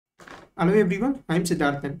Hello everyone, I am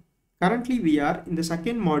Siddharthan. Currently we are in the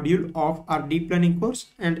second module of our deep learning course,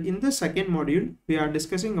 and in the second module we are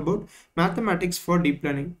discussing about mathematics for deep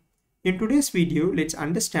learning. In today's video, let's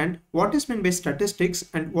understand what is meant by statistics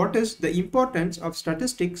and what is the importance of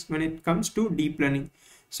statistics when it comes to deep learning.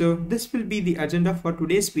 So this will be the agenda for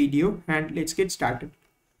today's video, and let's get started.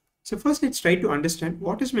 So first let's try to understand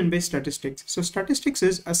what is meant by statistics. So statistics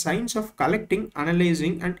is a science of collecting,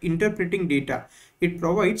 analyzing and interpreting data. It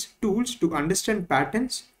provides tools to understand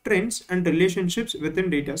patterns, trends and relationships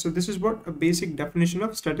within data. So this is what a basic definition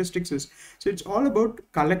of statistics is. So it's all about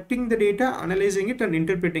collecting the data, analyzing it and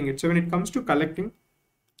interpreting it. So when it comes to collecting,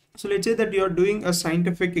 so let's say that you are doing a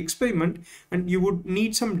scientific experiment and you would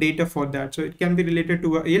need some data for that. So it can be related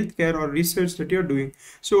to a healthcare or research that you're doing.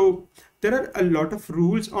 So there are a lot of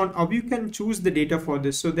rules on how you can choose the data for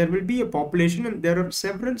this. So there will be a population and there are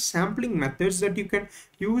several sampling methods that you can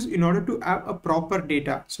use in order to have a proper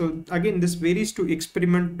data. So again, this varies to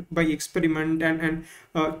experiment by experiment, and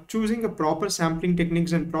choosing a proper sampling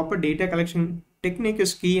techniques and proper data collection technique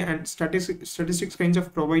is key, and statistics kinds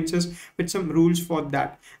of provides us with some rules for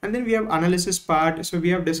that. And then we have analysis part. So we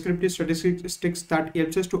have descriptive statistics that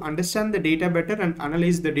helps us to understand the data better and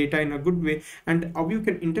analyze the data in a good way, and how you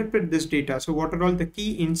can interpret this data. So what are all the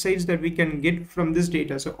key insights that we can get from this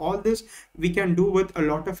data? So all this we can do with a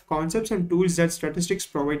lot of concepts and tools that statistics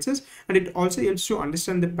provides us, and it also helps to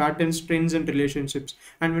understand the patterns, trends and relationships.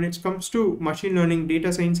 And when it comes to machine learning,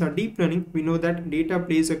 data science or deep learning, we know that data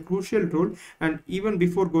plays a crucial role, and even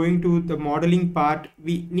before going to the modeling part,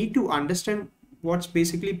 we need to understand what's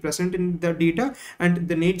basically present in the data and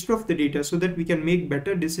the nature of the data, so that we can make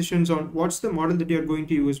better decisions on what's the model that you're going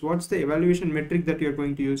to use, what's the evaluation metric that you're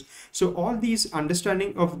going to use. So all these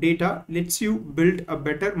understanding of data lets you build a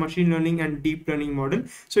better machine learning and deep learning model.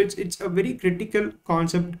 So it's a very critical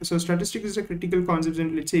concept. So statistics is a critical concept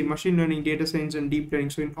in, let's say, machine learning, data science and deep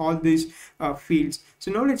learning, so in all these fields. So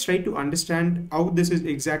now let's try to understand how this is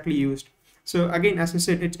exactly used. So again, as I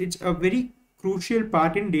said, it's a very crucial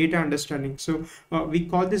part in data understanding. So we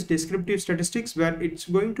call this descriptive statistics, where it's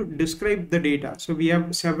going to describe the data. So we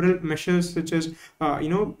have several measures such as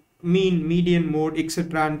mean, median, mode,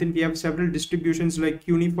 etc. And then we have several distributions like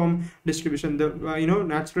uniform distribution, the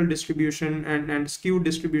natural distribution and skewed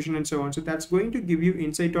distribution and so on. So that's going to give you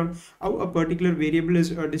insight on how a particular variable is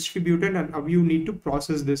distributed and how you need to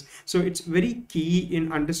process this. So it's very key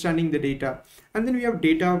in understanding the data. And then we have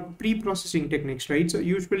data pre-processing techniques, right? So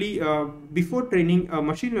usually before training a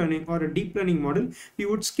machine learning or a deep learning model, we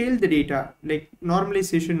would scale the data like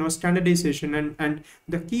normalization or standardization, and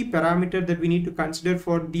the key parameter that we need to consider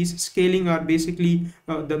for these scaling are basically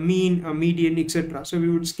the mean, median, etc. So we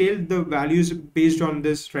would scale the values based on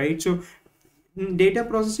this, right? So in data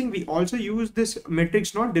processing, we also use this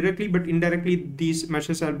metrics, not directly but indirectly. These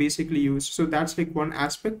measures are basically used. So that's like one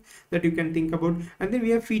aspect that you can think about. And then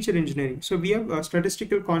we have feature engineering. So we have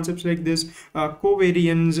statistical concepts like this,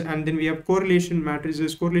 covariance, and then we have correlation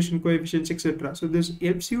matrices, correlation coefficients, etc. So this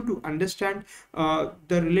helps you to understand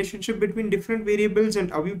the relationship between different variables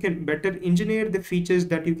and how you can better engineer the features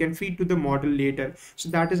that you can feed to the model later. So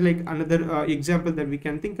that is like another example that we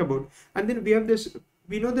can think about. And then we have this,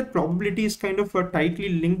 we know that probability is kind of a tightly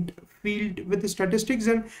linked field with the statistics,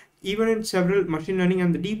 and even in several machine learning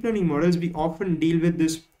and the deep learning models, we often deal with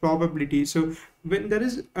this probability. So when there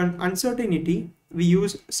is an uncertainty, we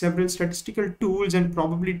use several statistical tools and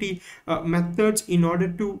probability methods in order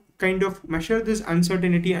to kind of measure this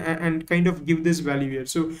uncertainty and kind of give this value here.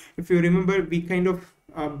 So if you remember, we kind of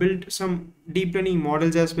built some deep learning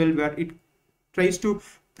models as well, where it tries to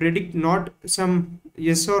predict not some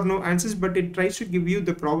yes or no answers, but it tries to give you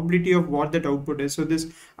the probability of what that output is. So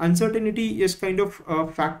this uncertainty is kind of a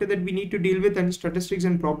factor that we need to deal with, and statistics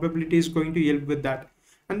and probability is going to help with that.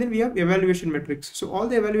 And then we have evaluation metrics. So all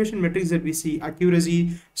the evaluation metrics that we see,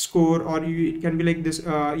 accuracy score, or it can be like this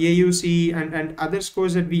AUC and other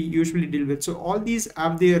scores that we usually deal with. So all these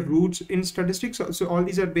have their roots in statistics. So all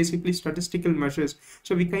these are basically statistical measures.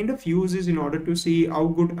 So we kind of use this in order to see how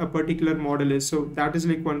good a particular model is. So that is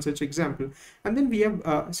like one such example. And then we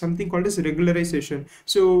have something called as regularization.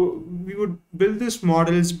 So we would build these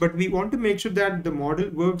models, but we want to make sure that the model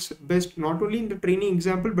works best not only in the training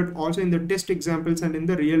example, but also in the test examples and in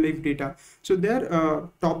the real life data. So there are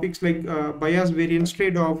topics like bias, variance,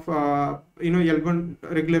 trade-off, L1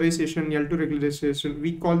 regularization, L2 regularization.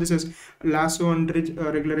 We call this as lasso and ridge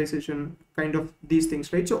regularization, kind of these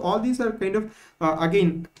things, right? So all these are kind of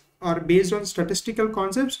again are based on statistical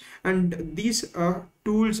concepts, and these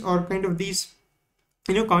tools or kind of these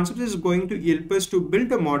concepts is going to help us to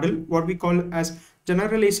build a model, what we call as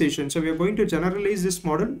generalization. So we are going to generalize this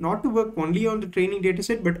model not to work only on the training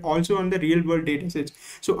dataset but also on the real world datasets.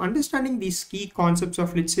 So understanding these key concepts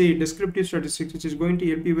of, let's say, descriptive statistics, which is going to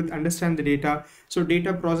help you with understand the data. So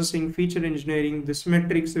data processing, feature engineering, this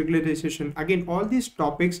metrics, regularization, again all these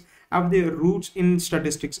topics have their roots in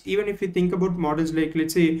statistics. Even if you think about models like,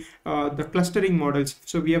 let's say, the clustering models,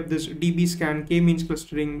 so we have this DB scan, k-means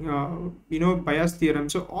clustering, Bayes theorem.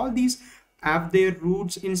 So all these have their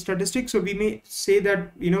roots in statistics. So we may say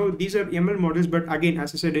that these are ML models, but again,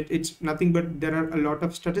 as I said, it's nothing but there are a lot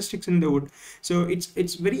of statistics in the wood. So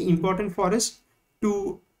it's very important for us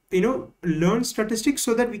to learn statistics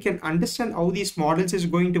so that we can understand how these models is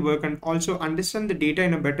going to work, and also understand the data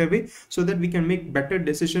in a better way so that we can make better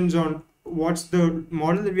decisions on what's the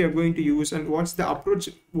model that we are going to use and what's the approach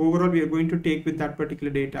overall we are going to take with that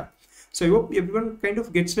particular data. So I hope everyone kind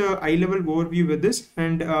of gets a high-level overview with this,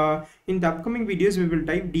 and in the upcoming videos we will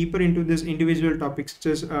dive deeper into this individual topics such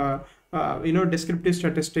as descriptive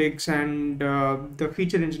statistics and the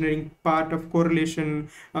feature engineering part of correlation,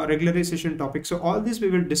 regularization topics. So all this we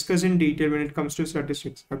will discuss in detail when it comes to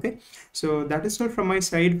statistics. Okay, so that is all from my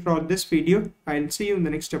side for this video. I'll see you in the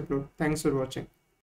next upload. Thanks for watching.